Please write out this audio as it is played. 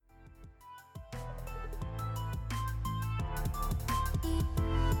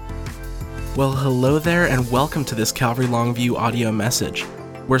Well, hello there, and welcome to this Calvary Longview audio message.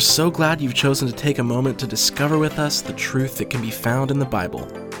 We're so glad you've chosen to take a moment to discover with us the truth that can be found in the Bible,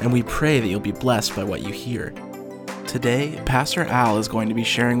 and we pray that you'll be blessed by what you hear. Today, Pastor Al is going to be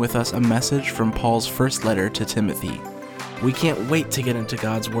sharing with us a message from Paul's first letter to Timothy. We can't wait to get into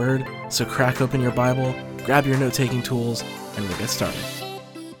God's Word, so crack open your Bible, grab your note-taking tools, and we'll get started.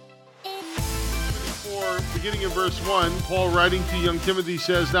 Beginning in verse 1, Paul writing to young Timothy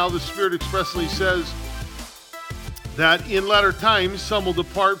says, "Now the Spirit expressly says that in latter times some will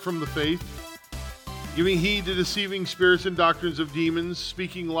depart from the faith, giving heed to deceiving spirits and doctrines of demons,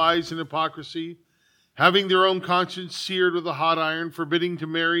 speaking lies and hypocrisy, having their own conscience seared with a hot iron, forbidding to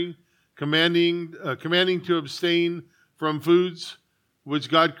marry, commanding to abstain from foods which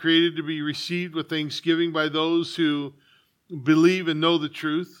God created to be received with thanksgiving by those who believe and know the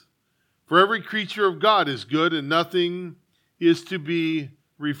truth. For every creature of God is good, and nothing is to be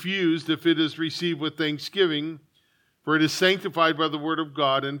refused if it is received with thanksgiving, for it is sanctified by the word of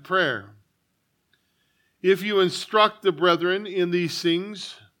God and prayer. If you instruct the brethren in these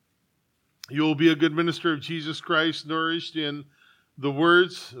things, you will be a good minister of Jesus Christ, nourished in the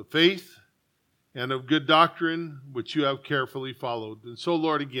words of faith and of good doctrine, which you have carefully followed." And so,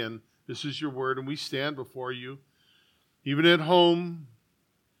 Lord, again, this is your word, and we stand before you, even at home,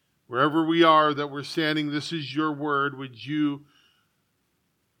 wherever we are that we're standing. This is your word. Would you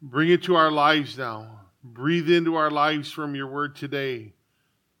bring it to our lives now? Breathe into our lives from your word today,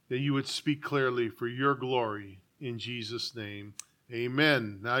 that you would speak clearly for your glory. In Jesus' name,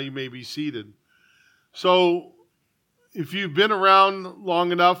 amen. Now you may be seated. So, if you've been around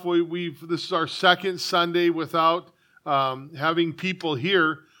long enough, this is our second Sunday without having people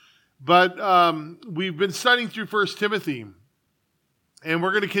here, but we've been studying through 1 Timothy. And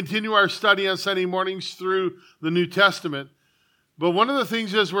we're going to continue our study on Sunday mornings through the New Testament. But one of the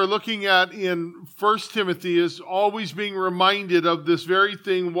things as we're looking at in 1 Timothy is always being reminded of this very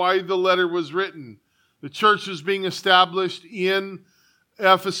thing, why the letter was written. The church was being established in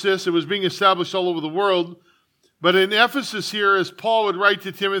Ephesus. It was being established all over the world. But in Ephesus here, as Paul would write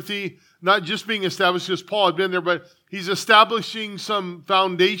to Timothy, not just being established because Paul had been there, but he's establishing some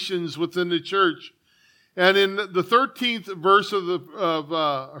foundations within the church. And in the 14th verse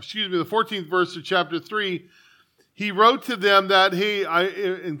of chapter 3, he wrote to them that, hey,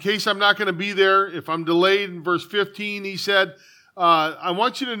 in case I'm not going to be there, if I'm delayed, in verse 15, he said, I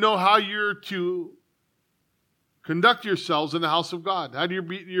want you to know how you're to conduct yourselves in the house of God, how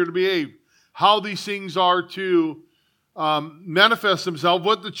you're to behave, how these things are to manifest themselves,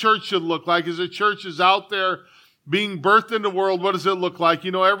 what the church should look like. As a church is out there being birthed in the world, what does it look like?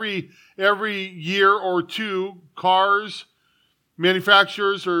 You know, every year or two, cars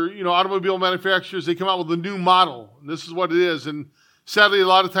manufacturers or, automobile manufacturers, they come out with a new model. And this is what it is. And sadly, a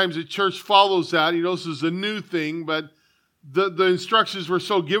lot of times the church follows that. This is a new thing, but the instructions were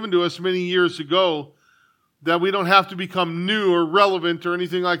so given to us many years ago that we don't have to become new or relevant or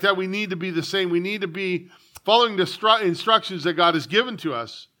anything like that. We need to be the same. We need to be following the instructions that God has given to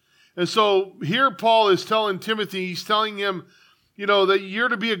us. And so here Paul is telling Timothy, he's telling him, that you're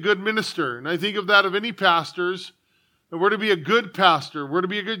to be a good minister. And I think of that of any pastors, that we're to be a good pastor. We're to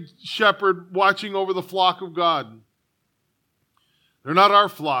be a good shepherd watching over the flock of God. They're not our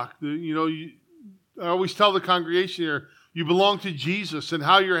flock. I always tell the congregation here, you belong to Jesus, and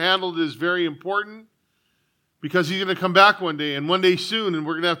how you're handled is very important because he's going to come back one day, and one day soon, and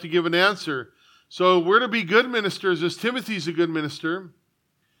we're going to have to give an answer. So we're to be good ministers, as Timothy's a good minister.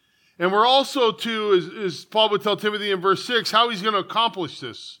 And we're also to, as Paul would tell Timothy in verse 6, how he's going to accomplish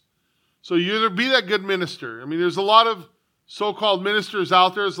this. So you either be that good minister. I mean, there's a lot of so-called ministers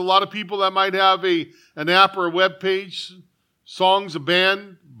out there. There's a lot of people that might have an app or a web page, songs, a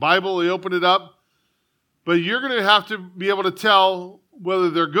band, Bible, they open it up. But you're going to have to be able to tell whether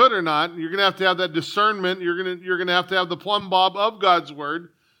they're good or not. You're going to have that discernment. You're going to have the plumb bob of God's word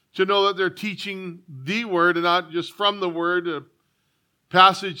to know that they're teaching the word and not just from the word, a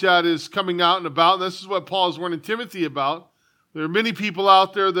passage that is coming out and about. And this is what Paul is warning Timothy about. There are many people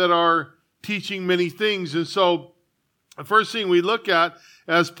out there that are teaching many things. And so the first thing we look at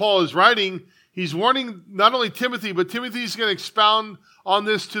as Paul is writing, he's warning not only Timothy, but Timothy's going to expound on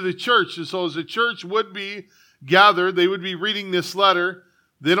this to the church. And so as the church would be gathered, they would be reading this letter.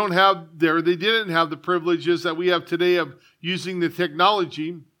 They didn't have the privileges that we have today of using the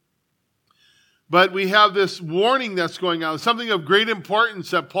technology. But we have this warning that's going on, something of great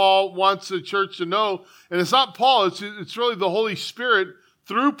importance that Paul wants the church to know. And it's not Paul, it's really the Holy Spirit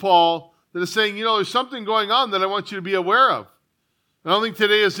through Paul that is saying, there's something going on that I want you to be aware of. I don't think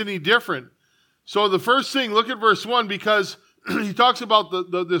today is any different. So the first thing, look at verse 1, because he talks about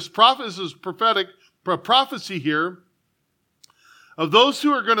this prophetic prophecy here of those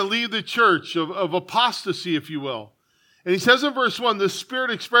who are going to leave the church, of apostasy, if you will. And he says in verse 1, the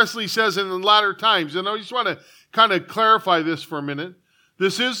Spirit expressly says in the latter times, and I just want to kind of clarify this for a minute.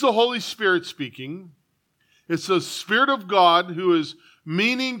 This is the Holy Spirit speaking. It's the Spirit of God who is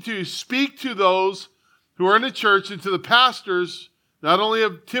meaning to speak to those who are in the church and to the pastors, not only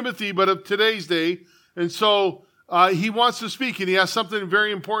of Timothy, but of today's day. And so he wants to speak, and he has something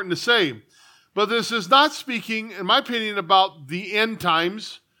very important to say. But this is not speaking, in my opinion, about the end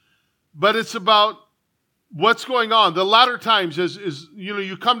times, but it's about what's going on. The latter times is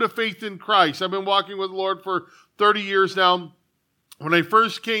you come to faith in Christ. I've been walking with the Lord for 30 years now. When I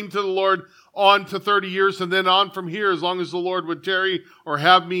first came to the Lord, on to 30 years, and then on from here, as long as the Lord would tarry or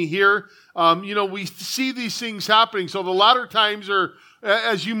have me here. We see these things happening. So the latter times are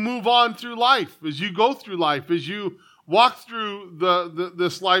as you move on through life, as you go through life, as you walk through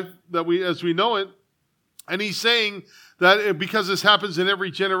this life as we know it. And he's saying that because this happens in every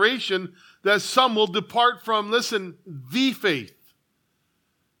generation, that some will depart from, listen, the faith.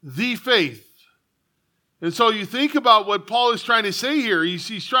 The faith. And so you think about what Paul is trying to say here.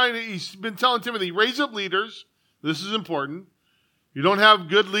 He's been telling Timothy, raise up leaders. This is important. You don't have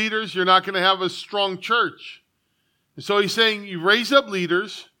good leaders, you're not going to have a strong church. And so he's saying you raise up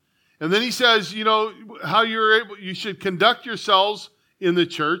leaders. And then he says, how you should conduct yourselves in the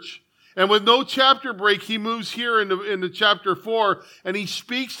church. And with no chapter break, he moves here into chapter 4, and he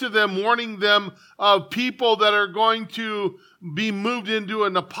speaks to them, warning them of people that are going to be moved into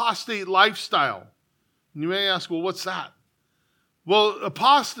an apostate lifestyle. And you may ask, well, what's that? Well,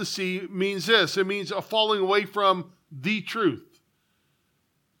 apostasy means this. It means a falling away from the truth.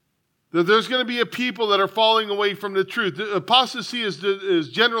 That there's going to be a people that are falling away from the truth. Apostasy is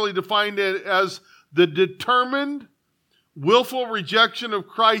generally defined as the determined, willful rejection of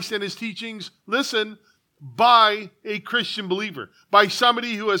Christ and his teachings, listen, by a Christian believer, by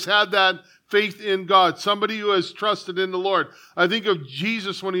somebody who has had that faith in God, somebody who has trusted in the Lord. I think of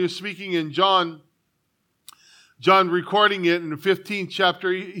Jesus when he was speaking in John recording it in the 15th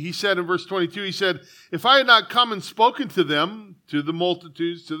chapter, he said in verse 22, he said, if I had not come and spoken to them, to the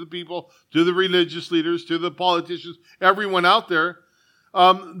multitudes, to the people, to the religious leaders, to the politicians, everyone out there,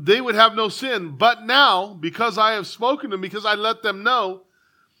 they would have no sin. But now, because I have spoken to them, because I let them know,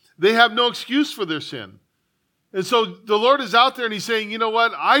 they have no excuse for their sin. And so the Lord is out there and he's saying, you know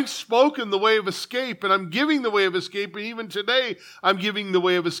what? I've spoken the way of escape, and I'm giving the way of escape. And even today, I'm giving the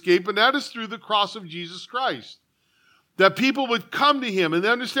way of escape. And that is through the cross of Jesus Christ. That people would come to him and they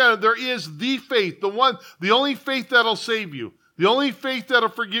understand that there is the faith, the only faith that'll save you. The only faith that'll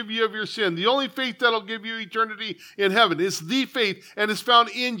forgive you of your sin. The only faith that'll give you eternity in heaven. It's the faith, and it's found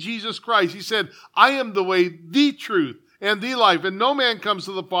in Jesus Christ. He said, I am the way, the truth, and the life, and no man comes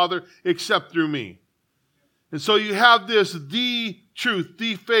to the Father except through me. And so you have this, the truth,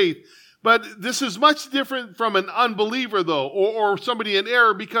 the faith. But this is much different from an unbeliever, though, or somebody in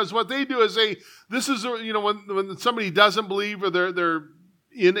error, because what they do is when somebody doesn't believe or they're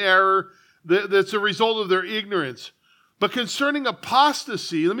in error, that's a result of their ignorance. But concerning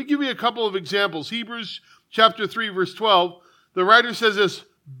apostasy, let me give you a couple of examples. Hebrews chapter 3, verse 12, the writer says this,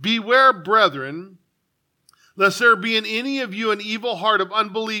 beware, brethren, lest there be in any of you an evil heart of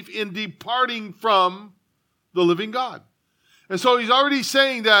unbelief in departing from the living God. And so he's already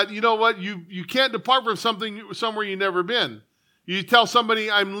saying that, you know what, you can't depart from somewhere you've never been. You tell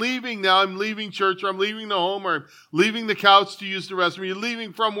somebody, I'm leaving now, I'm leaving church, or I'm leaving the home, or I'm leaving the couch to use the restroom. You're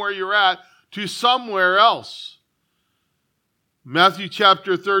leaving from where you're at to somewhere else. Matthew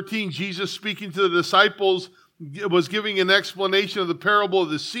chapter 13, Jesus speaking to the disciples was giving an explanation of the parable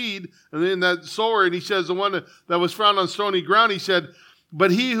of the seed, and then that sower, and he says the one that was found on stony ground, he said, but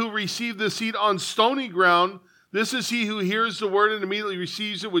he who received the seed on stony ground, this is he who hears the word and immediately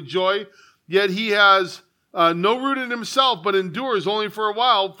receives it with joy, yet he has no root in himself, but endures only for a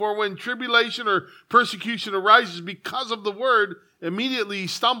while. For when tribulation or persecution arises because of the word, immediately he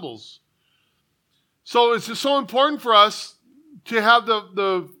stumbles. So it's so important for us to have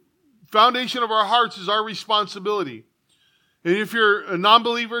the foundation of our hearts is our responsibility. And if you're a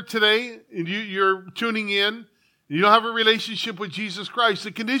non-believer today and you're tuning in, you don't have a relationship with Jesus Christ,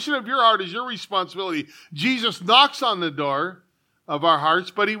 the condition of your heart is your responsibility. Jesus knocks on the door of our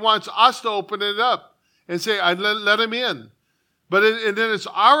hearts, but he wants us to open it up and say, let him in. And then it's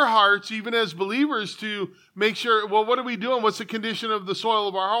our hearts, even as believers, to make sure, well, what are we doing? What's the condition of the soil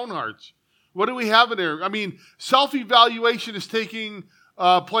of our own hearts? What do we have in there? I mean, self-evaluation is taking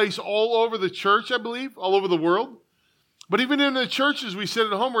place all over the church, I believe, all over the world. But even in the churches we sit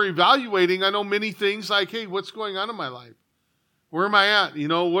at home, we're evaluating. I know many things like, hey, what's going on in my life? Where am I at?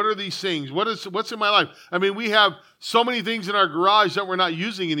 What are these things? What's in my life? I mean, we have so many things in our garage that we're not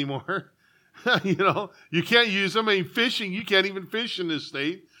using anymore. You can't use them. I mean, fishing, you can't even fish in this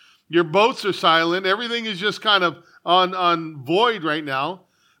state. Your boats are silent. Everything is just kind of on void right now.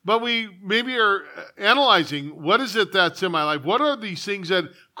 But we maybe are analyzing, what is it that's in my life? What are these things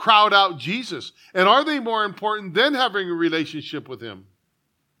that crowd out Jesus? And are they more important than having a relationship with him?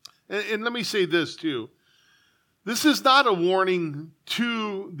 And let me say this too. This is not a warning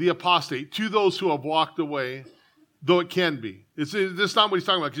to the apostate, to those who have walked away, though it can be. That's not what he's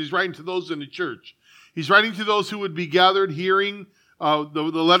talking about, because he's writing to those in the church. He's writing to those who would be gathered hearing the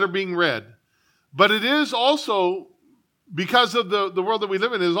letter being read. But it is also, because of the world that we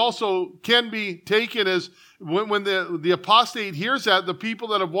live in, is also can be taken as when the apostate hears that, the people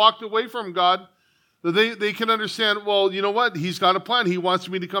that have walked away from God, that they can understand, well, you know what? He's got a plan. He wants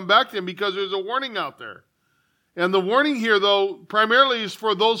me to come back to him because there's a warning out there. And the warning here, though, primarily is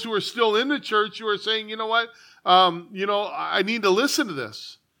for those who are still in the church who are saying, you know what? I need to listen to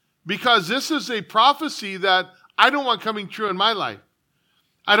this, because this is a prophecy that I don't want coming true in my life.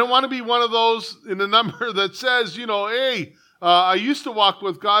 I don't want to be one of those in the number that says, hey, I used to walk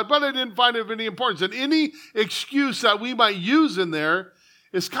with God, but I didn't find it of any importance. And any excuse that we might use in there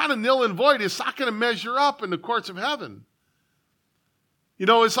is kind of nil and void. It's not going to measure up in the courts of heaven.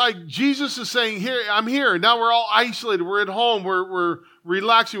 It's like Jesus is saying, here, I'm here. Now we're all isolated. We're at home. We're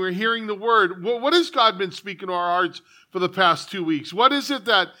relaxing. We're hearing the word. What has God been speaking to our hearts for the past 2 weeks? What is it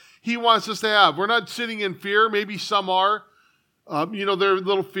that he wants us to have? We're not sitting in fear. Maybe some are. They're a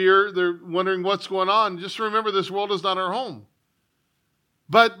little fear. They're wondering what's going on. Just remember, this world is not our home.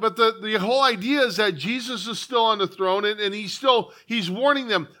 But the whole idea is that Jesus is still on the throne, and he's warning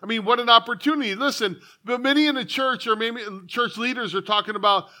them. I mean, what an opportunity. Listen, but many in the church, or maybe church leaders, are talking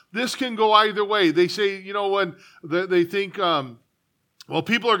about this can go either way. They say, when they think,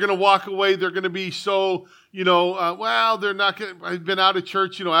 people are going to walk away. They're going to be so, they're not going to, I've been out of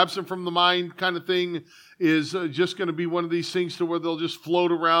church, absent from the mind kind of thing is just going to be one of these things to where they'll just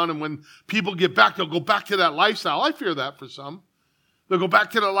float around. And when people get back, they'll go back to that lifestyle. I fear that for some. They'll go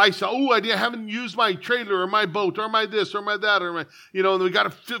back to the lifestyle. Oh, I haven't used my trailer or my boat or my this or my that or my, and we got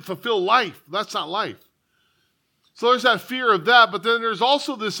to fulfill life. That's not life. So there's that fear of that. But then there's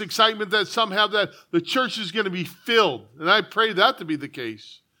also this excitement that some have that the church is going to be filled. And I pray that to be the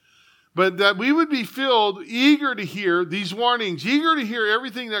case. But that we would be filled, eager to hear these warnings, eager to hear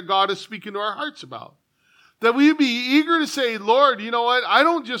everything that God is speaking to our hearts about. That we would be eager to say, Lord, you know what? I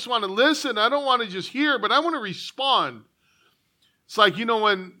don't just want to listen. I don't want to just hear, but I want to respond. It's like,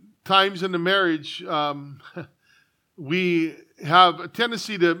 when times in the marriage, we have a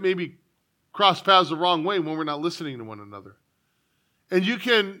tendency to maybe cross paths the wrong way when we're not listening to one another. And you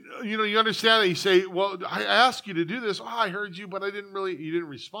can, you understand that you say, well, I asked you to do this. Oh, I heard you, but you didn't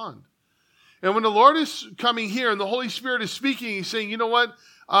respond. And when the Lord is coming here and the Holy Spirit is speaking, he's saying, you know what?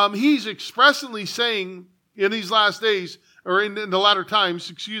 He's expressly saying in these last days, or in the latter times,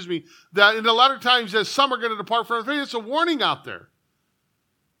 that in the latter times that some are going to depart from faith. It's a warning out there.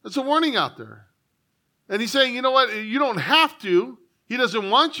 It's a warning out there. And he's saying, you know what? You don't have to. He doesn't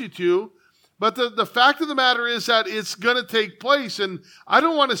want you to. But the fact of the matter is that it's going to take place. And I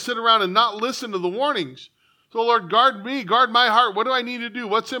don't want to sit around and not listen to the warnings. So, Lord, guard me, guard my heart. What do I need to do?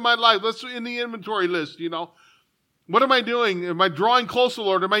 What's in my life? What's in the inventory list, What am I doing? Am I drawing close to the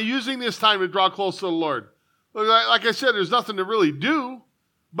Lord? Am I using this time to draw close to the Lord? Like I said, there's nothing to really do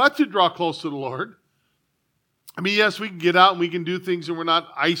but to draw close to the Lord. I mean, yes, we can get out and we can do things and we're not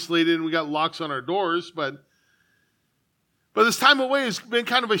isolated and we got locks on our doors, but this time away has been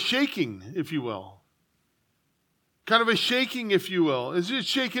kind of a shaking, if you will. Kind of a shaking, if you will. It's just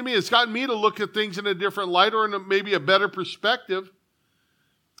shaking me. It's gotten me to look at things in a different light or in maybe a better perspective.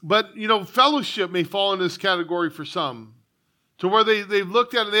 But, fellowship may fall in this category for some, to where they've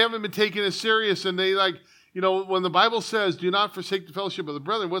looked at it, they haven't been taking it serious, and they when the Bible says, do not forsake the fellowship of the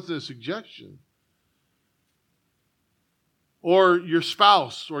brethren, what's the suggestion? Or your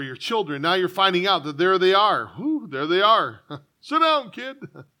spouse or your children. Now you're finding out that there they are. Whew, there they are. Sit down, kid.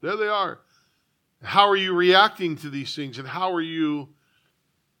 There they are. How are you reacting to these things? And how's your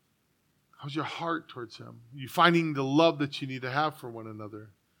heart towards them? Are you finding the love that you need to have for one another?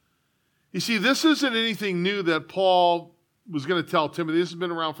 You see, this isn't anything new that Paul was going to tell Timothy. This has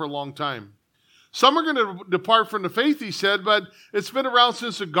been around for a long time. Some are going to depart from the faith, he said, but it's been around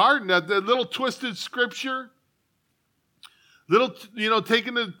since the garden. That little twisted scripture,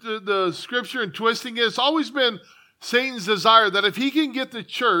 taking the scripture and twisting it. It's always been Satan's desire that if he can get the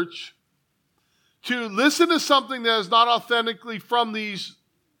church to listen to something that is not authentically from these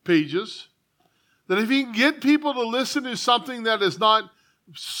pages, that if he can get people to listen to something that is not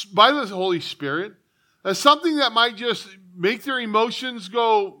by the Holy Spirit, as something that might just make their emotions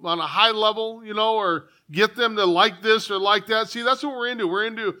go on a high level, or get them to like this or like that. See, that's what we're into. We're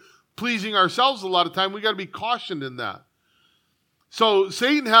into pleasing ourselves a lot of time. We got to be cautioned in that. So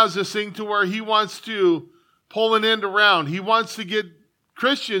Satan has this thing to where he wants to pull an end around. He wants to get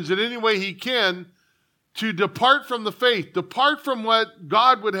Christians in any way he can to depart from the faith, depart from what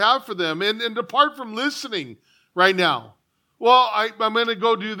God would have for them, and depart from listening right now. Well, I'm going to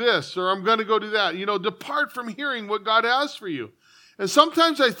go do this, or I'm going to go do that. Depart from hearing what God has for you. And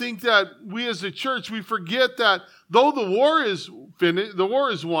sometimes I think that we as a church, we forget that though the war is finished, the war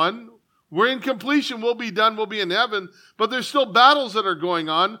is won, we're in completion, we'll be done, we'll be in heaven, but there's still battles that are going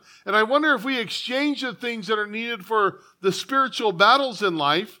on. And I wonder if we exchange the things that are needed for the spiritual battles in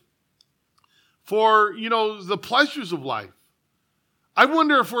life for, the pleasures of life. I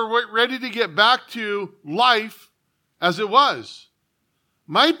wonder if we're ready to get back to life as it was.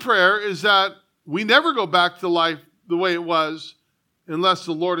 My prayer is that we never go back to life the way it was unless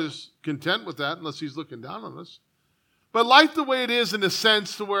the Lord is content with that, unless he's looking down on us. But life the way it is in a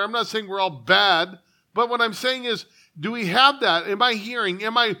sense to where I'm not saying we're all bad, but what I'm saying is, do we have that? Am I hearing?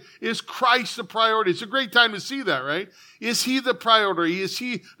 Is Christ the priority? It's a great time to see that, right? Is he the priority?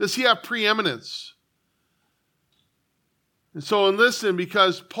 Does he have preeminence? And so, listen,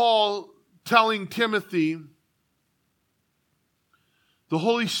 because Paul telling Timothy, the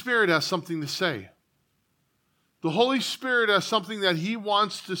Holy Spirit has something to say. The Holy Spirit has something that he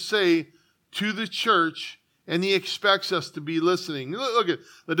wants to say to the church, and he expects us to be listening. Look at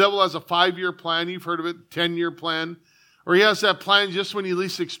the devil has a 5-year plan. You've heard of it, 10-year plan. Or he has that plan just when you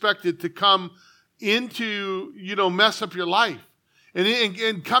least expect it to come into, mess up your life.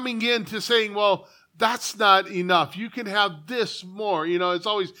 And coming in to saying, well, that's not enough. You can have this more. It's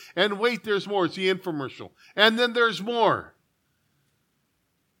always, and wait, there's more. It's the infomercial. And then there's more.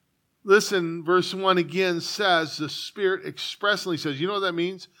 Listen, verse 1 again says, the Spirit expressly says, you know what that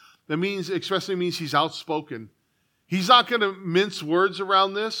means? That means, expressly means he's outspoken. He's not going to mince words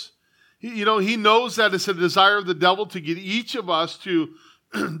around this. He knows that it's a desire of the devil to get each of us to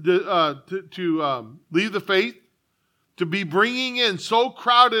leave the faith, to be bringing in so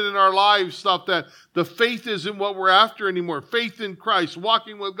crowded in our lives stuff that the faith isn't what we're after anymore. Faith in Christ,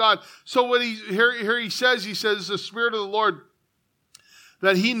 walking with God. So what he says, the Spirit of the Lord,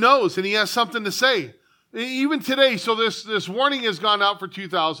 that he knows and he has something to say. Even today, so this warning has gone out for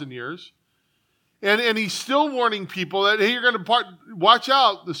 2,000 years. And he's still warning people that, hey, you're going to watch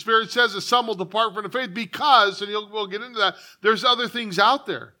out. The Spirit says that some will depart from the faith because, and we'll get into that, there's other things out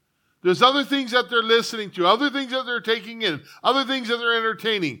there. There's other things that they're listening to, other things that they're taking in, other things that they're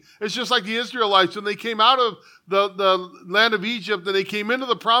entertaining. It's just like the Israelites when they came out of the land of Egypt and they came into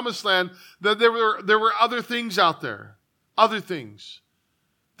the promised land, that there were other things out there, other things.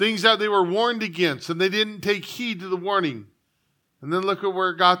 Things that they were warned against, and they didn't take heed to the warning. And then look at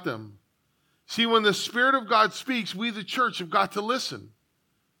where it got them. See, when the Spirit of God speaks, we, the church, have got to listen.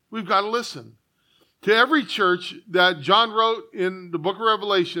 We've got to listen. To every church that John wrote in the book of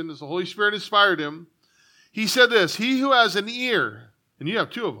Revelation, as the Holy Spirit inspired him, he said this, he who has an ear, and you have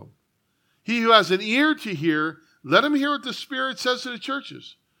 2 of them, he who has an ear to hear, let him hear what the Spirit says to the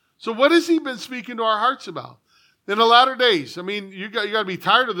churches. So what has he been speaking to our hearts about? In the latter days, you got to be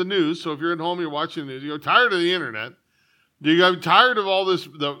tired of the news. So if you're at home, you're watching the news, you're tired of the internet. You got to be tired of all this,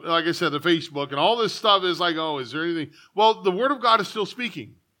 like I said, the Facebook and all this stuff is like, oh, is there anything? Well, the Word of God is still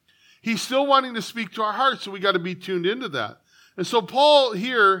speaking. He's still wanting to speak to our hearts, so we got to be tuned into that. And so Paul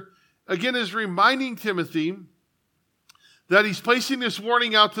here, again, is reminding Timothy that he's placing this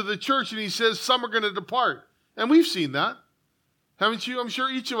warning out to the church, and he says some are going to depart. And we've seen that. Haven't you? I'm sure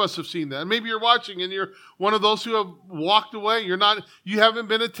each of us have seen that. And maybe you're watching and you're one of those who have walked away. You haven't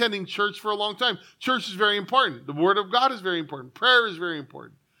been attending church for a long time. Church is very important. The Word of God is very important. Prayer is very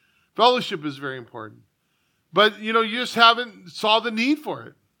important. Fellowship is very important. But, you just haven't saw the need for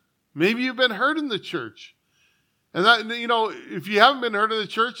it. Maybe you've been hurt in the church. And that, if you haven't been hurt in the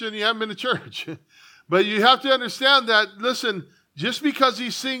church, then you haven't been to church. But you have to understand that, listen, just because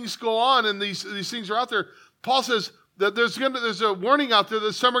these things go on and these things are out there, Paul says, that there's a warning out there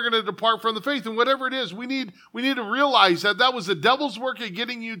that some are going to depart from the faith. And whatever it is, we need to realize that was the devil's work at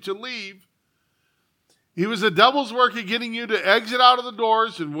getting you to leave. He was the devil's work at getting you to exit out of the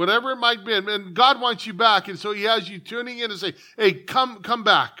doors and whatever it might be. And God wants you back. And so he has you tuning in and say, hey, come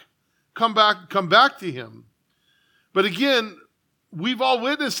back. Come back to him. But again, we've all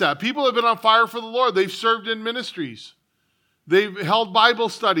witnessed that. People have been on fire for the Lord. They've served in ministries. They've held Bible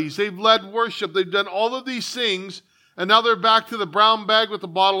studies. They've led worship. They've done all of these things. and now they're back to the brown bag with the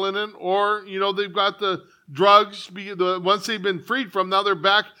bottle in it, or, they've got the drugs, once they've been freed from, now they're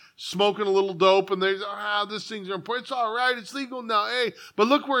back smoking a little dope, and this thing's important. It's all right, it's legal now, hey, but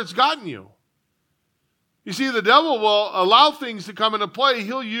look where it's gotten you. You see, the devil will allow things to come into play.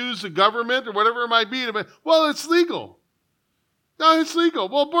 He'll use the government or whatever it might be well, it's legal. No, it's legal.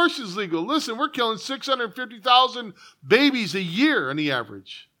 Well, abortion's legal. Listen, we're killing 650,000 babies a year on the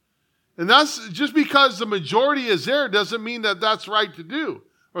average. And that's just because the majority is there doesn't mean that that's right to do.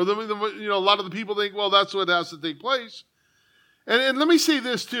 Or, a lot of the people think, well, that's what has to take place. And let me say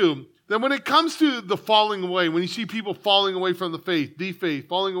this too, that when it comes to the falling away, when you see people falling away from the faith,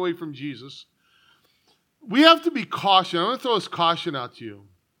 falling away from Jesus, we have to be cautious. I'm going to throw this caution out to you.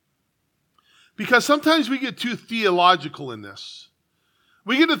 Because sometimes we get too theological in this.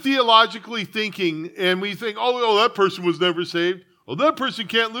 We get to theologically thinking, and we think, oh, that person was never saved. Oh, that person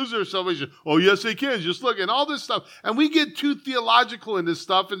can't lose their salvation. Oh, yes, they can. Just look, and all this stuff. And we get too theological in this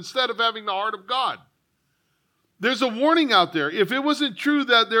stuff instead of having the heart of God. There's a warning out there. If it wasn't true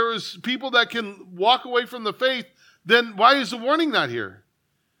that there was people that can walk away from the faith, then why is the warning not here?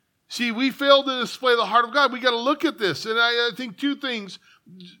 See, we fail to display the heart of God. We got to look at this. And I think two things,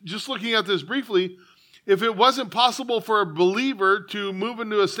 just looking at this briefly. If it wasn't possible for a believer to move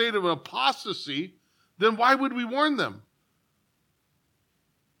into a state of apostasy, then why would we warn them?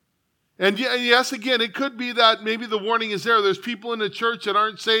 And yes, again, it could be that maybe the warning is there. There's people in the church that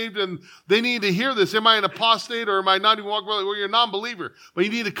aren't saved and they need to hear this. Am I an apostate or am I not even walking? Well, you're a non-believer, but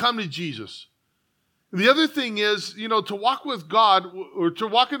you need to come to Jesus. And the other thing is, to walk with God or to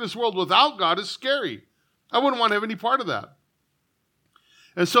walk in this world without God is scary. I wouldn't want to have any part of that.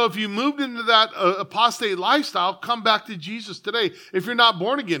 And so if you moved into that apostate lifestyle, come back to Jesus today. If you're not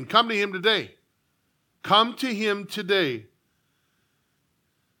born again, come to him today. Come to him today.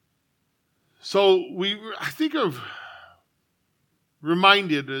 So I think of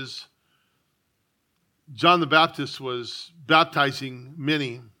reminded as John the Baptist was baptizing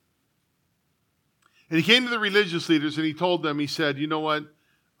many. And he came to the religious leaders and he told them, he said, you know what?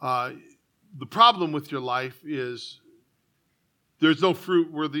 The problem with your life is there's no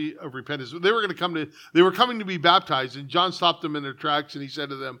fruit worthy of repentance. They were coming to be baptized, and John stopped them in their tracks and he said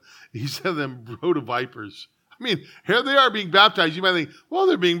to them, brood of vipers. I mean, here they are being baptized. You might think, well,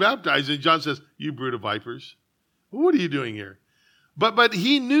 they're being baptized. And John says, you brood of vipers. What are you doing here? But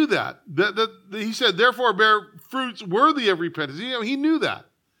he knew that. He said, therefore bear fruits worthy of repentance. He knew that.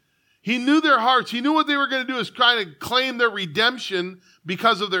 He knew their hearts. He knew what they were going to do is trying to claim their redemption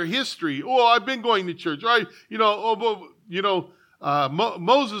because of their history. Oh, I've been going to church. Right?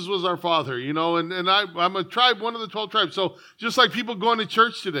 Moses was our father, and I'm a tribe, one of the 12 tribes. So just like people going to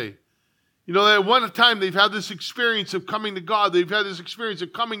church today, at one time they've had this experience of coming to God. They've had this experience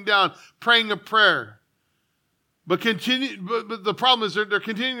of coming down, praying a prayer. But the problem is they're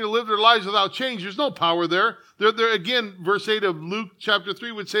continuing to live their lives without change. There's no power there. They're again, verse 8 of Luke chapter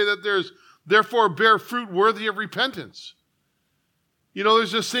 3 would say that there's, therefore bear fruit worthy of repentance.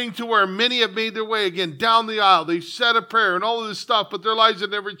 There's this thing to where many have made their way again down the aisle. They've said a prayer and all of this stuff, but their lives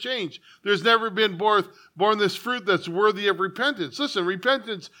have never changed. There's never been born this fruit that's worthy of repentance. Listen,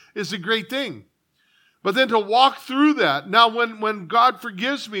 repentance is a great thing. But then to walk through that, now when God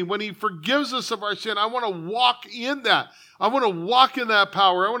forgives me, when he forgives us of our sin, I want to walk in that. I want to walk in that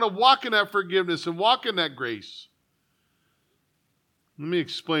power. I want to walk in that forgiveness and walk in that grace. Let me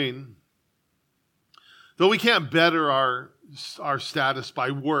explain. Though we can't better our status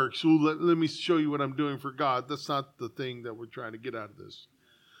by works. Let me show you what I'm doing for God. That's not the thing that we're trying to get out of this.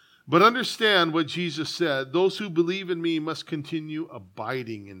 But understand what Jesus said. Those who believe in me must continue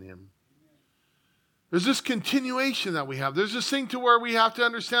abiding in him. There's this continuation that we have. There's this thing to where we have to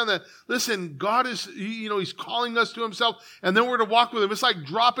understand that, listen, God is, he's calling us to himself, and then we're to walk with him. It's like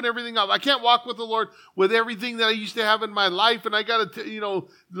dropping everything up. I can't walk with the Lord with everything that I used to have in my life, and I got to,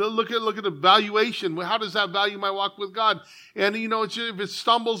 look at the valuation. How does that value my walk with God? And, if it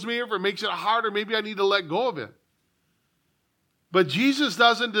stumbles me, if it makes it harder, maybe I need to let go of it. But Jesus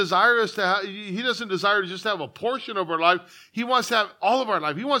doesn't desire us he doesn't desire to just have a portion of our life. He wants to have all of our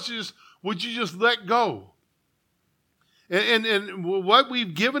life. He wants to would you just let go? And what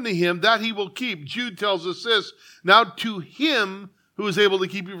we've given to him, that he will keep. Jude tells us this, now to him who is able to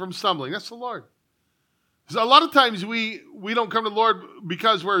keep you from stumbling. That's the Lord. So a lot of times we don't come to the Lord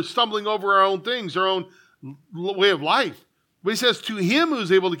because we're stumbling over our own things, our own way of life. But he says, to him who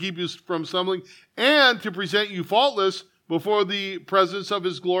is able to keep you from stumbling and to present you faultless before the presence of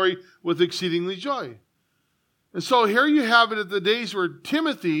his glory with exceedingly joy. And so here you have it at the days where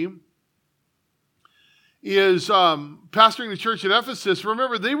Timothy is pastoring the church at Ephesus.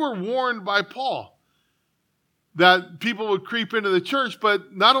 Remember, they were warned by Paul. that people would creep into the church.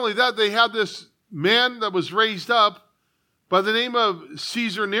 But not only that, they had this man that was raised up by the name of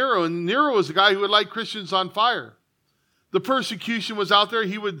Caesar Nero. And Nero was a guy who would light Christians on fire. The persecution was out there.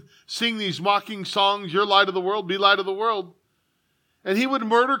 He would sing these mocking songs, "You're light of the world, be light of the world." And he would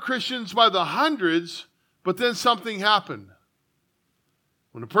murder Christians by the hundreds, but then something happened.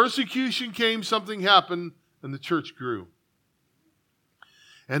 When the persecution came, something happened, and the church grew.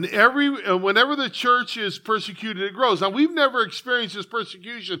 And whenever the church is persecuted, it grows. Now, we've never experienced this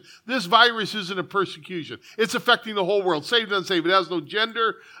persecution. This virus isn't a persecution. It's affecting the whole world, saved, unsaved. It has no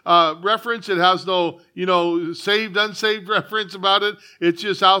gender reference. It has no, saved, unsaved reference about it. It's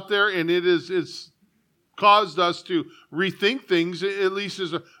just out there, and it's caused us to rethink things, at least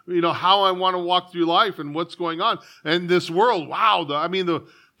as how I want to walk through life and what's going on. And this world, wow, the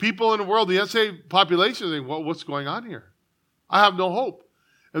people in the world, the unsaved population, think, well, what's going on here? I have no hope.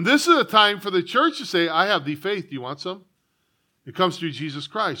 And this is a time for the church to say, I have the faith. Do you want some? It comes through Jesus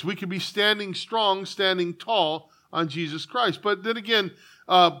Christ. We can be standing strong, standing tall on Jesus Christ. But then again,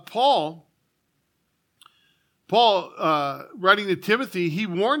 Paul, writing to Timothy, he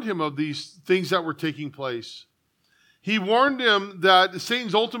warned him of these things that were taking place. He warned him that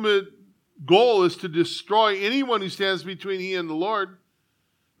Satan's ultimate goal is to destroy anyone who stands between he and the Lord.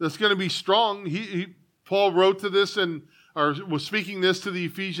 That's going to be strong. Paul wrote to this or was speaking this to the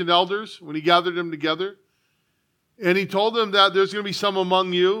Ephesian elders when he gathered them together. And he told them that there's going to be some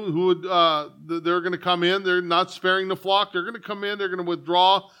among you who would, they're going to come in. They're not sparing the flock. They're going to come in. They're going to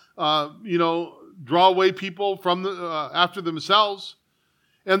withdraw, draw away people from after themselves.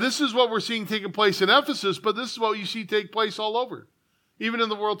 And this is what we're seeing taking place in Ephesus, but this is what you see take place all over, even in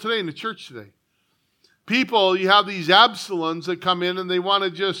the world today, in the church today. People, you have these Absaloms that come in and they want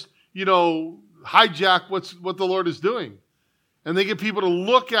to just, hijack what the Lord is doing. And they get people to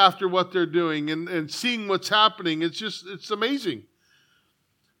look after what they're doing and seeing what's happening. It's amazing.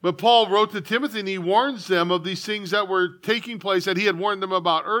 But Paul wrote to Timothy and he warns them of these things that were taking place that he had warned them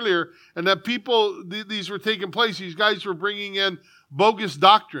about earlier, and that these were taking place. These guys were bringing in bogus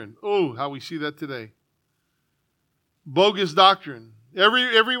doctrine. Oh, how we see that today. Bogus doctrine.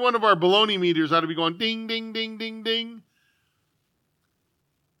 Every one of our baloney meters ought to be going ding, ding, ding, ding, ding.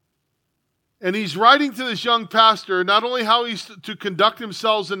 And he's writing to this young pastor, not only how he's to conduct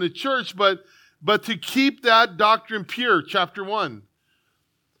himself in the church, but to keep that doctrine pure, chapter 1.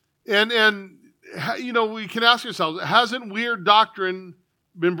 And we can ask ourselves, hasn't weird doctrine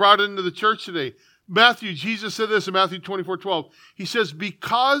been brought into the church today? Jesus said this in Matthew 24:12. He says,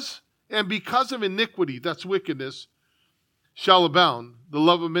 because of iniquity, that's wickedness, shall abound, the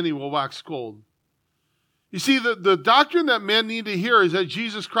love of many will wax cold. You see, the doctrine that men need to hear is that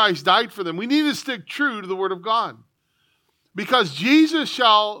Jesus Christ died for them. We need to stick true to the Word of God. Because Jesus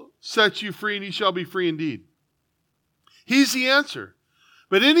shall set you free, and you shall be free indeed. He's the answer.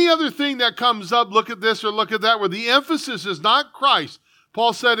 But any other thing that comes up, look at this or look at that, where the emphasis is not Christ.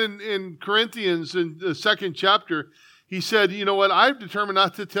 Paul said in Corinthians, in the 2nd chapter, he said, you know what, I've determined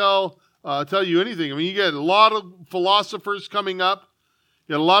not to tell you anything. I mean, you get a lot of philosophers coming up.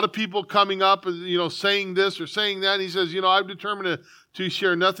 You got a lot of people coming up, saying this or saying that. And he says, I've determined to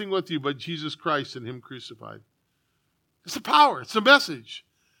share nothing with you but Jesus Christ and Him crucified. It's the power. It's the message.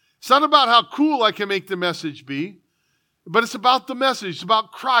 It's not about how cool I can make the message be, but it's about the message. It's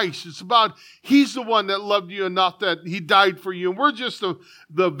about Christ. It's about He's the one that loved you and not that He died for you. And we're just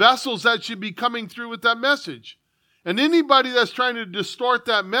the vessels that should be coming through with that message. And anybody that's trying to distort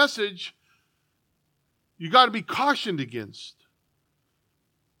that message, you got to be cautioned against.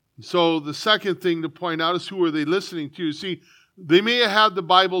 So the second thing to point out is, who are they listening to? See, they may have had the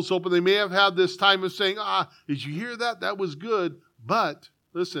Bibles open. They may have had this time of saying, did you hear that? That was good. But,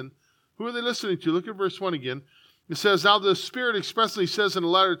 listen, who are they listening to? Look at verse 1 again. It says, now the Spirit expressly says in the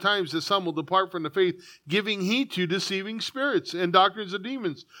latter times that some will depart from the faith, giving heed to deceiving spirits and doctrines of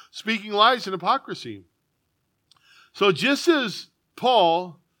demons, speaking lies and hypocrisy. So just as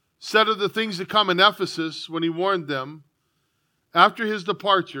Paul said of the things that come in Ephesus when he warned them, after his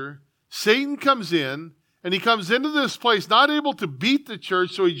departure, Satan comes in, and he comes into this place not able to beat the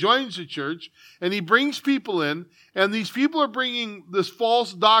church, so he joins the church, and he brings people in, and these people are bringing this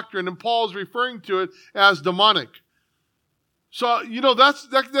false doctrine, and Paul is referring to it as demonic. So,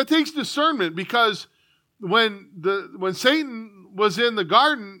 that takes discernment, because when Satan was in the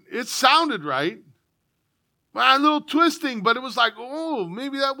garden, it sounded right. A little twisting, but it was like,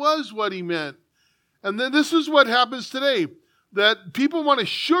 maybe that was what he meant. And then this is what happens today. That people want to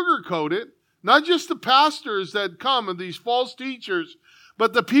sugarcoat it, not just the pastors that come and these false teachers,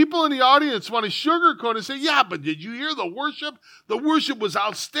 But the people in the audience want to sugarcoat and say, yeah, but did you hear the worship? The worship was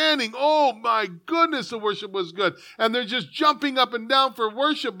outstanding. Oh my goodness, the worship was good. And they're just jumping up and down for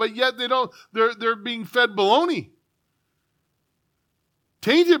worship, but yet they're being fed baloney.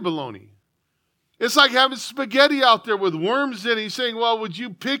 Tainted baloney. It's like having spaghetti out there with worms in it. He's saying, well, would you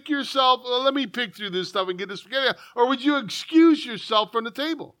pick yourself? Well, let me pick through this stuff and get the spaghetti out. Or would you excuse yourself from the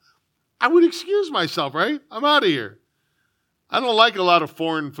table? I would excuse myself, right? I'm out of here. I don't like a lot of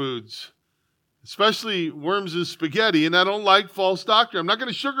foreign foods, especially worms and spaghetti, and I don't like false doctrine. I'm not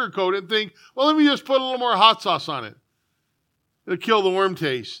going to sugarcoat it and think, well, let me just put a little more hot sauce on it. It'll kill the worm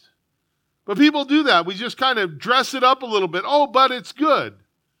taste. But people do that. We just kind of dress it up a little bit. Oh, but it's good.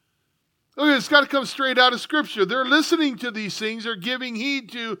 Okay, it's got to come straight out of Scripture. They're listening to these things. They're giving heed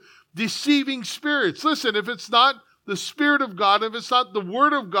to deceiving spirits. Listen, if it's not the Spirit of God, if it's not the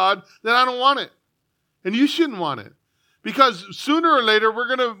Word of God, then I don't want it. And you shouldn't want it. Because sooner or later,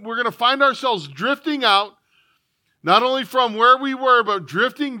 we're gonna find ourselves drifting out, not only from where we were, but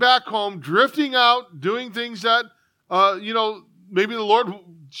drifting back home, drifting out, doing things that, maybe the Lord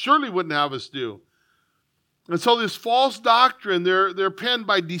surely wouldn't have us do. And so this false doctrine, they're penned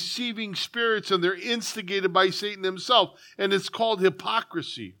by deceiving spirits, and they're instigated by Satan himself. And it's called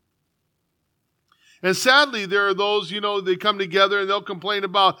hypocrisy. And sadly, there are those, they come together and they'll complain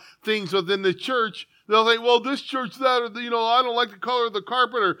about things within the church. They'll say, well, this church, that, or, I don't like the color of the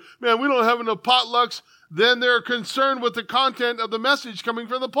carpet, or, man, we don't have enough potlucks. Then they're concerned with the content of the message coming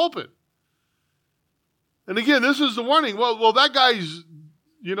from the pulpit. And again, this is the warning. Well, that guy's,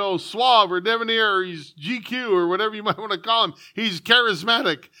 suave or debonair, or he's GQ or whatever you might want to call him. He's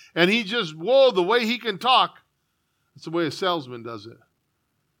charismatic. And he just, the way he can talk. That's the way a salesman does it.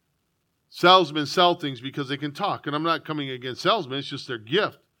 Salesmen sell things because they can talk. And I'm not coming against salesmen. It's just their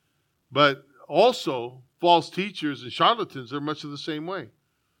gift. But also, false teachers and charlatans are much of the same way.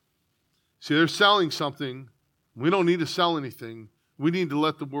 See, they're selling something. We don't need to sell anything. We need to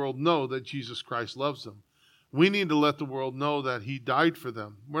let the world know that Jesus Christ loves them. We need to let the world know that He died for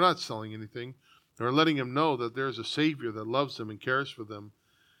them. We're not selling anything. We're letting them know that there's a Savior that loves them and cares for them.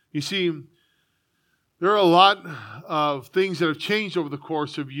 You see, there are a lot of things that have changed over the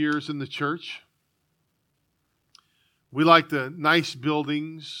course of years in the church. We like the nice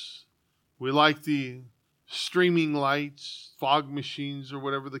buildings. We like the streaming lights, fog machines, or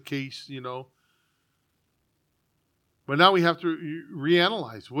whatever the case, But now we have to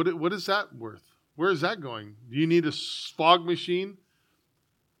reanalyze. What is that worth? Where is that going? Do you need a fog machine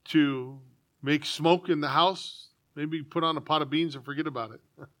to make smoke in the house? Maybe put on a pot of beans and forget about it.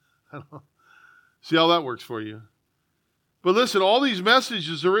 I don't know. See how that works for you. But listen, all these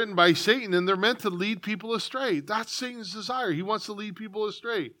messages are written by Satan, and they're meant to lead people astray. That's Satan's desire. He wants to lead people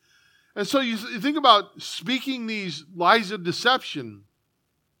astray. And so you think about speaking these lies of deception.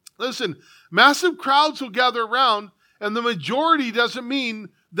 Listen, massive crowds will gather around, and the majority doesn't mean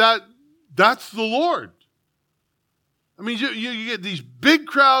that that's the Lord. I mean, you get these big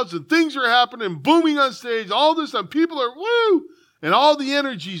crowds, and things are happening, booming on stage, all this, and people are, woo, and all the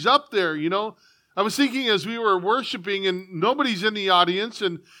energy's up there, I was thinking as we were worshiping, and nobody's in the audience,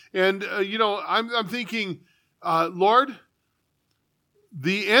 and I'm thinking, Lord,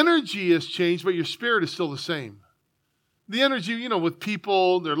 the energy has changed, but your spirit is still the same. The energy, with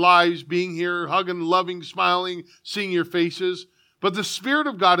people, their lives, being here, hugging, loving, smiling, seeing your faces. But the Spirit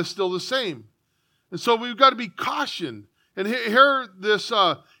of God is still the same. And so we've got to be cautioned. And here this,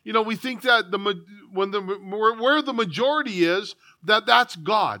 we think that where the majority is, that's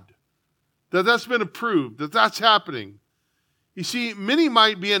God. That's been approved, that's happening. You see, many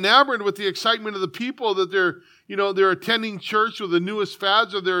might be enamored with the excitement of the people that they're attending church with the newest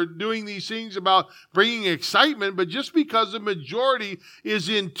fads, or they're doing these things about bringing excitement. But just because the majority is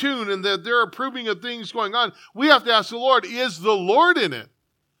in tune and that they're approving of things going on, we have to ask the Lord, is the Lord in it?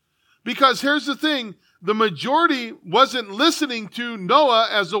 Because here's the thing, the majority wasn't listening to Noah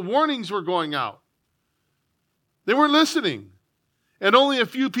as the warnings were going out. They weren't listening. And only a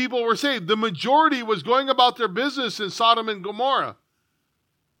few people were saved. The majority was going about their business in Sodom and Gomorrah.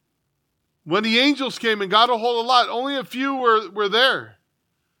 When the angels came and got a hold of Lot, only a few were there.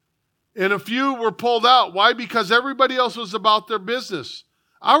 And a few were pulled out. Why? Because everybody else was about their business.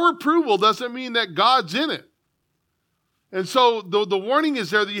 Our approval doesn't mean that God's in it. And so the warning is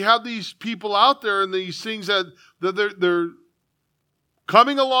there that you have these people out there and these things that they're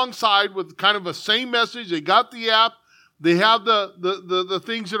coming alongside with kind of a same message. They got the app. They have the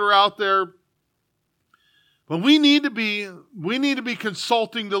things that are out there. But we need to be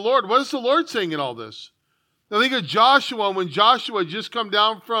consulting the Lord. What is the Lord saying in all this? I think of Joshua, when Joshua had just come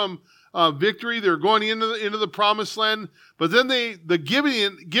down from victory. They were going into the promised land. But then the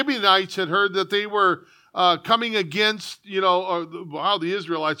Gibeonites had heard that they were coming against, the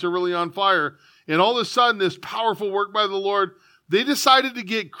Israelites are really on fire. And all of a sudden, this powerful work by the Lord, they decided to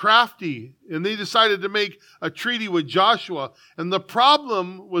get crafty, and they decided to make a treaty with Joshua. And the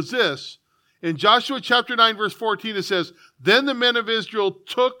problem was this. In Joshua chapter 9, verse 14, it says, "Then the men of Israel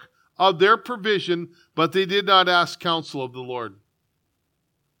took of their provision, but they did not ask counsel of the Lord."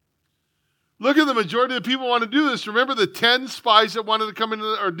 Look at the majority of the people want to do this. Remember the 10 spies that wanted to come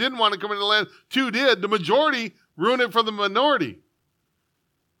into, or didn't want to come into the land? 2 did. The majority ruined it for the minority.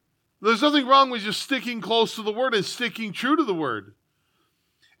 There's nothing wrong with just sticking close to the word and sticking true to the word.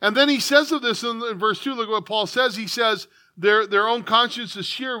 And then he says of this in verse 2, look at what Paul says. He says, their own conscience is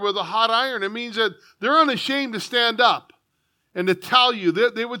sheared with a hot iron. It means that they're unashamed to stand up and to tell you.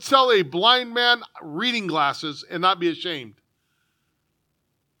 They would sell a blind man reading glasses and not be ashamed.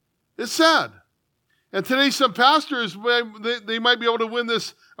 It's sad. And today some pastors, they might be able to win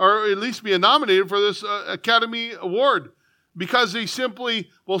this, or at least be nominated for this Academy Award, because they simply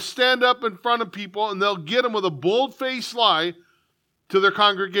will stand up in front of people and they'll get them with a bold-faced lie to their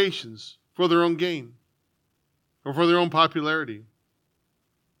congregations for their own gain or for their own popularity.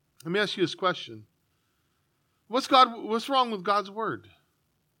 Let me ask you this question. What's wrong with God's word?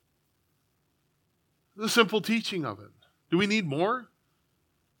 The simple teaching of it. Do we need more?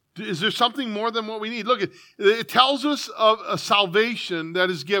 Is there something more than what we need? Look, it tells us of a salvation that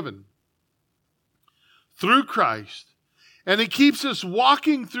is given through Christ. And it keeps us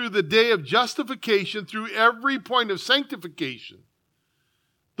walking through the day of justification, through every point of sanctification.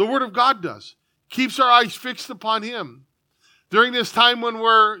 The Word of God does. Keeps our eyes fixed upon Him. During this time when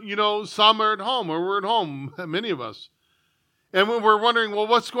some are at home, or we're at home, many of us. And when we're wondering, well,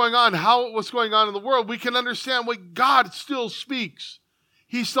 what's going on? What's going on in the world? We can understand what God still speaks.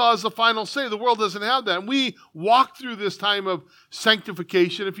 He still has the final say. The world doesn't have that. And we walk through this time of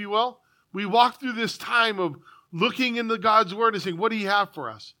sanctification, if you will. We walk through this time of looking into God's word and saying, what do you have for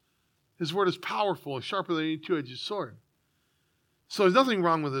us? His word is powerful and sharper than any two-edged sword. So there's nothing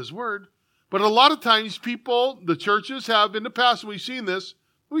wrong with his word. But a lot of times the churches have in the past, and we've seen this,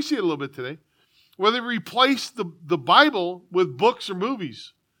 we see it a little bit today, where they replace the Bible with books or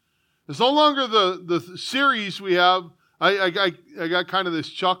movies. It's no longer the series we have. I got kind of this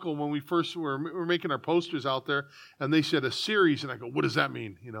chuckle when we first were making our posters out there, and they said a series, and I go, what does that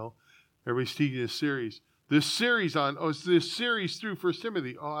mean? Everybody's teaching a series. This series it's this series through 1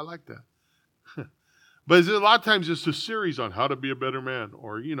 Timothy. Oh, I like that. But a lot of times it's a series on how to be a better man,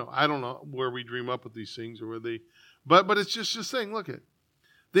 or, I don't know where we dream up with these things, or where they, but it's just saying, look at,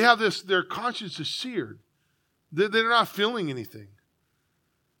 they have this, their conscience is seared. They're not feeling anything.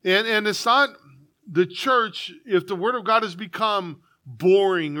 And it's not the church, if the Word of God has become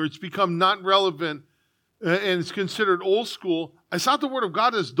boring, or it's become not relevant, and it's considered old school, it's not the Word of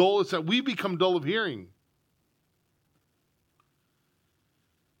God that's dull, it's that we become dull of hearing.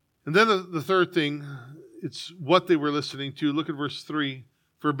 And then the third thing, it's what they were listening to. Look at verse 3.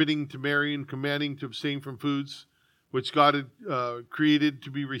 Forbidding to marry and commanding to abstain from foods which God had created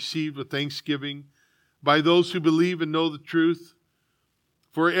to be received with thanksgiving by those who believe and know the truth.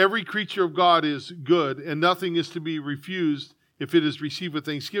 For every creature of God is good, and nothing is to be refused if it is received with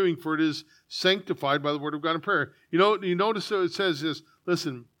thanksgiving, for it is sanctified by the word of God and prayer. You notice what it says is,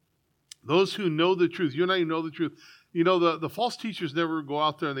 listen, those who know the truth, you and I know the truth. The false teachers never go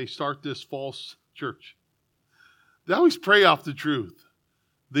out there and they start this false church. They always pray off the truth.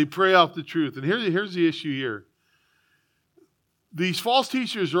 They pray off the truth. And here's the issue here. These false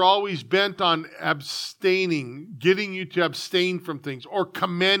teachers are always bent on abstaining, getting you to abstain from things, or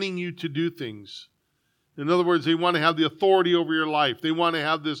commanding you to do things. In other words, they want to have the authority over your life. They want to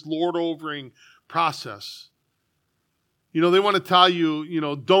have this lord-overing process. They want to tell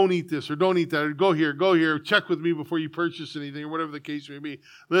you, don't eat this or don't eat that, or go here, check with me before you purchase anything, or whatever the case may be.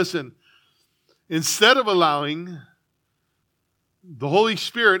 Listen, instead of allowing the Holy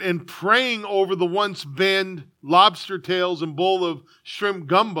Spirit and praying over the once banned lobster tails and bowl of shrimp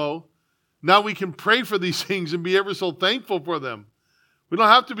gumbo, now we can pray for these things and be ever so thankful for them. We don't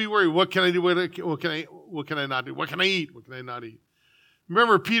have to be worried. What can I do? What can I not do? What can I eat? What can I not eat?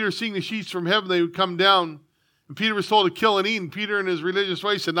 Remember Peter seeing the sheets from heaven, they would come down. And Peter was told to kill and eat. And Peter in his religious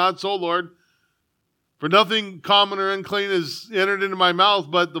way said, not so, Lord. For nothing common or unclean is entered into my mouth.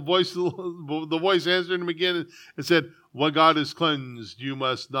 But the voice answered him again and said, what God has cleansed, you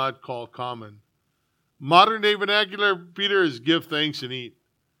must not call common. Modern day vernacular, Peter, is give thanks and eat.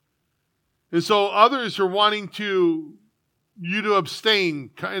 And so others are wanting you to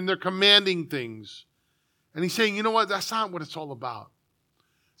abstain, and they're commanding things. And he's saying, you know what? That's not what it's all about.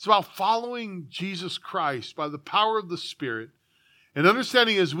 It's about following Jesus Christ by the power of the Spirit and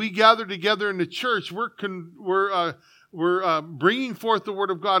understanding as we gather together in the church, we're bringing forth the Word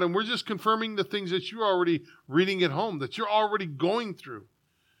of God, and we're just confirming the things that you're already reading at home, that you're already going through,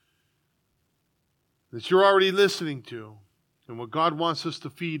 that you're already listening to, and what God wants us to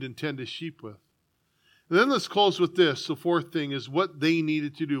feed and tend His sheep with. And then let's close with this. The fourth thing is what they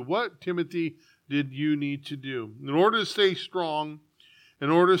needed to do. What, Timothy, did you need to do? In order to stay strong, in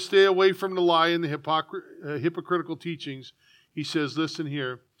order to stay away from the lie and the hypocritical teachings, he says, listen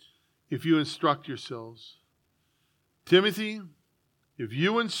here, if you instruct yourselves. Timothy, if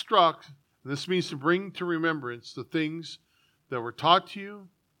you instruct, and this means to bring to remembrance the things that were taught to you,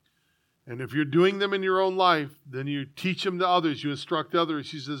 and if you're doing them in your own life, then you teach them to others, you instruct others.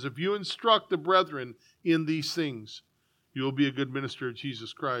 He says, if you instruct the brethren in these things, you will be a good minister of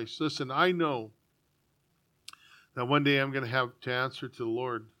Jesus Christ. Listen, I know that one day I'm going to have to answer to the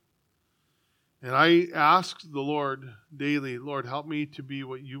Lord. And I ask the Lord daily, Lord, help me to be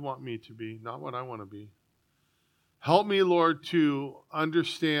what you want me to be, not what I want to be. Help me, Lord, to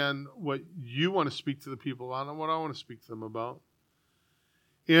understand what you want to speak to the people about, not what I want to speak to them about.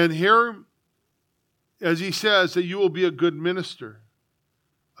 And here, as he says, that you will be a good minister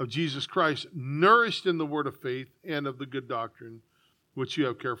of Jesus Christ, nourished in the word of faith and of the good doctrine, which you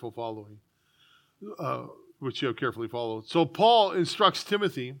have carefully followed. So Paul instructs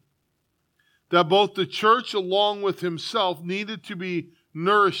Timothy that both the church along with himself needed to be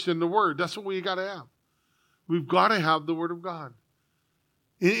nourished in the Word. That's what we got to have. We've got to have the Word of God.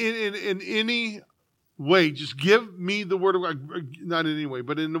 In any way, just give me the Word of God. Not in any way,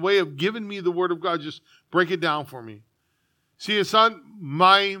 but in the way of giving me the Word of God, just break it down for me. See, it's not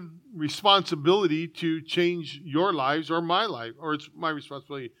my responsibility to change your lives or my life, or it's my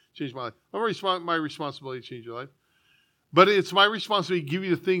responsibility to change my life. My responsibility to change your life. But it's my responsibility to give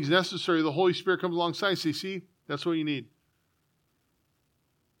you the things necessary. The Holy Spirit comes alongside and says, see, that's what you need.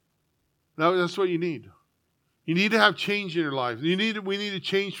 Now, that's what you need. You need to have change in your life. We need to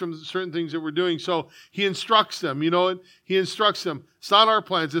change from certain things that we're doing. So he instructs them, he instructs them. It's not our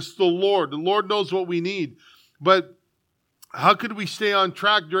plans, it's the Lord. The Lord knows what we need. But how could we stay on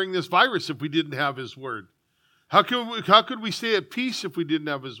track during this virus if we didn't have His Word? How could we stay at peace if we didn't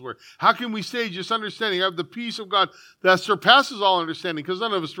have His Word? How can we stay just understanding, have the peace of God that surpasses all understanding? Because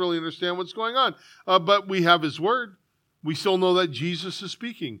none of us really understand what's going on. But we have His Word. We still know that Jesus is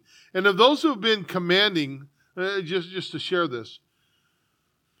speaking. And of those who have been commanding, just to share this,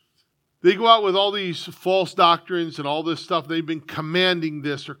 they go out with all these false doctrines and all this stuff. They've been commanding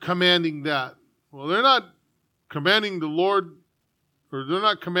this or commanding that. Well, they're not commanding the Lord, or they're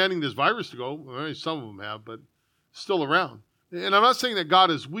not commanding this virus to go. Well, some of them have, but still around. And I'm not saying that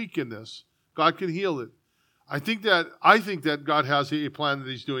God is weak in this. God can heal it. I think that God has a plan that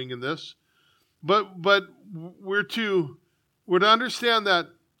He's doing in this. But we're to understand that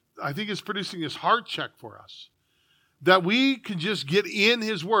I think it's producing this heart check for us. That we can just get in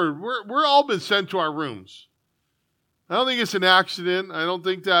His Word. We're all been sent to our rooms. I don't think it's an accident. I don't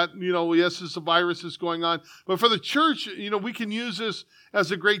think that, yes, it's a virus that's going on. But for the church, we can use this as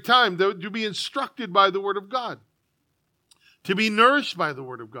a great time to be instructed by the Word of God. To be nourished by the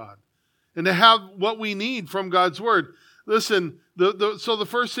Word of God. And to have what we need from God's Word. Listen, so the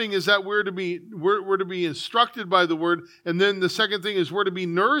first thing is that we're to be instructed by the Word. And then the second thing is we're to be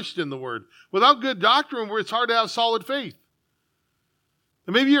nourished in the Word. Without good doctrine, it's hard to have solid faith.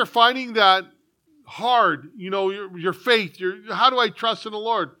 And maybe you're finding that hard, your faith. How do I trust in the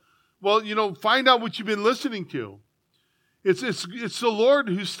Lord? Well, find out what you've been listening to. It's the Lord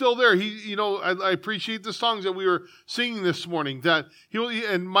who's still there. I appreciate the songs that we were singing this morning. That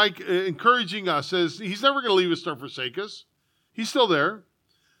and Mike encouraging us as He's never going to leave us or forsake us. He's still there.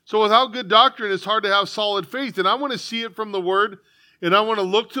 So without good doctrine, it's hard to have solid faith. And I want to see it from the Word, and I want to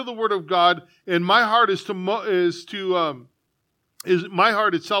look to the Word of God. And my heart my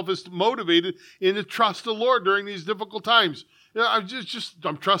heart itself is motivated in to trust the Lord during these difficult times. I'm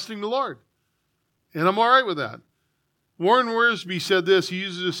trusting the Lord. And I'm all right with that. Warren Wiersbe said this. He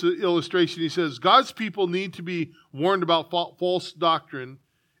uses this illustration. He says, God's people need to be warned about false doctrine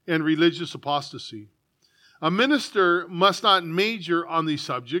and religious apostasy. A minister must not major on these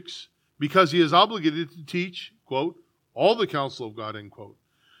subjects because he is obligated to teach, quote, all the counsel of God, end quote.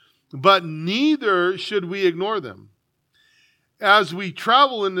 But neither should we ignore them. As we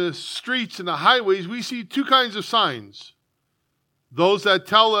travel in the streets and the highways, we see two kinds of signs. Those that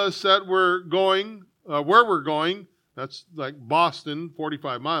tell us that we're going, where we're going, that's like Boston,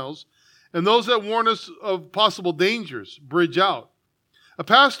 45 miles, and those that warn us of possible dangers, bridge out. A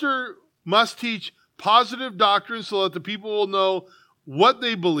pastor must teach positive doctrine so that the people will know what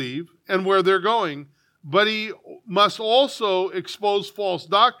they believe and where they're going, but he must also expose false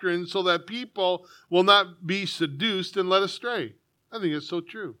doctrine so that people will not be seduced and led astray. I think it's so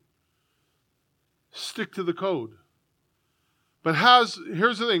true. Stick to the code. But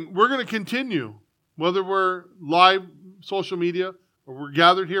here's the thing. We're going to continue, whether we're live social media or we're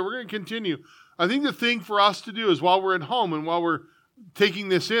gathered here, we're going to continue. I think the thing for us to do is while we're at home and while we're taking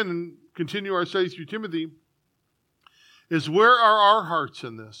this in and continue our study through Timothy, is where are our hearts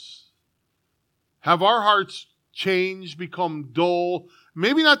in this? Have our hearts changed, become dull?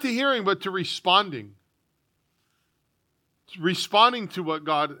 Maybe not to hearing, but to responding. Responding to what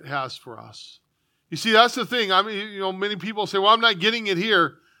God has for us. You see, that's the thing. I mean, many people say, well, I'm not getting it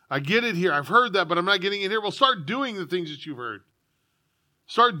here. I get it here. I've heard that, but I'm not getting it here. Well, start doing the things that you've heard.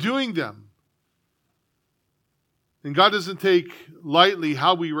 Start doing them. And God doesn't take lightly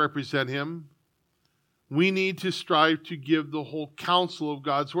how we represent Him. We need to strive to give the whole counsel of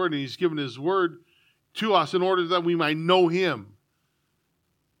God's Word. And He's given His Word to us in order that we might know Him.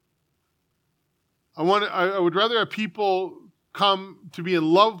 I would rather have people come to be in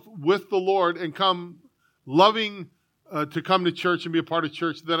love with the Lord and come loving to come to church and be a part of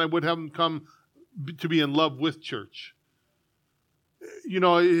church than I would have them come to be in love with church.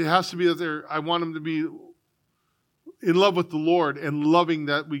 It has to be that I want them to be in love with the Lord and loving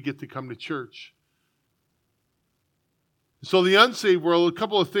that we get to come to church. So the unsaved world, a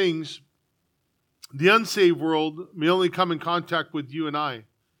couple of things. The unsaved world may only come in contact with you and I.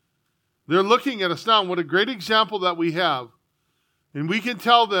 They're looking at us now. What a great example that we have. And we can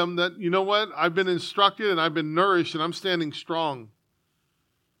tell them that, you know what, I've been instructed and I've been nourished and I'm standing strong.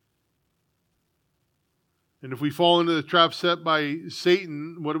 And if we fall into the trap set by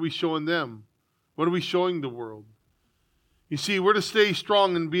Satan, what are we showing them? What are we showing the world? You see, we're to stay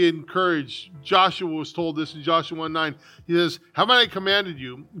strong and be encouraged. Joshua was told this in Joshua 1:9. He says, "Have I commanded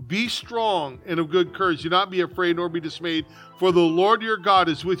you? Be strong and of good courage. Do not be afraid nor be dismayed, for the Lord your God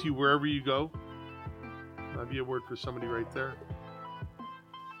is with you wherever you go." That'd be a word for somebody right there.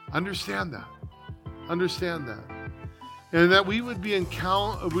 Understand that. Understand that. And that we would be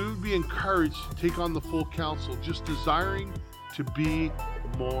encouraged to take on the full counsel, just desiring to be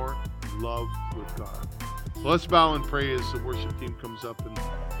more in love with God. Well, let's bow and pray as the worship team comes up and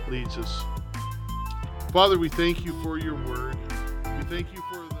leads us. Father, we thank you for your word. We thank you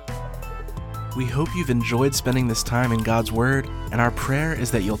for We hope you've enjoyed spending this time in God's Word, and our prayer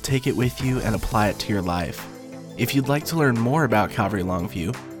is that you'll take it with you and apply it to your life. If you'd like to learn more about Calvary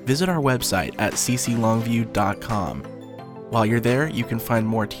Longview, visit our website at cclongview.com. While you're there, you can find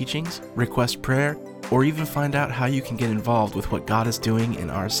more teachings, request prayer, or even find out how you can get involved with what God is doing in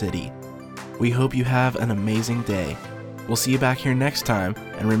our city. We hope you have an amazing day. We'll see you back here next time,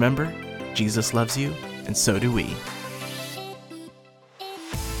 and remember, Jesus loves you, and so do we.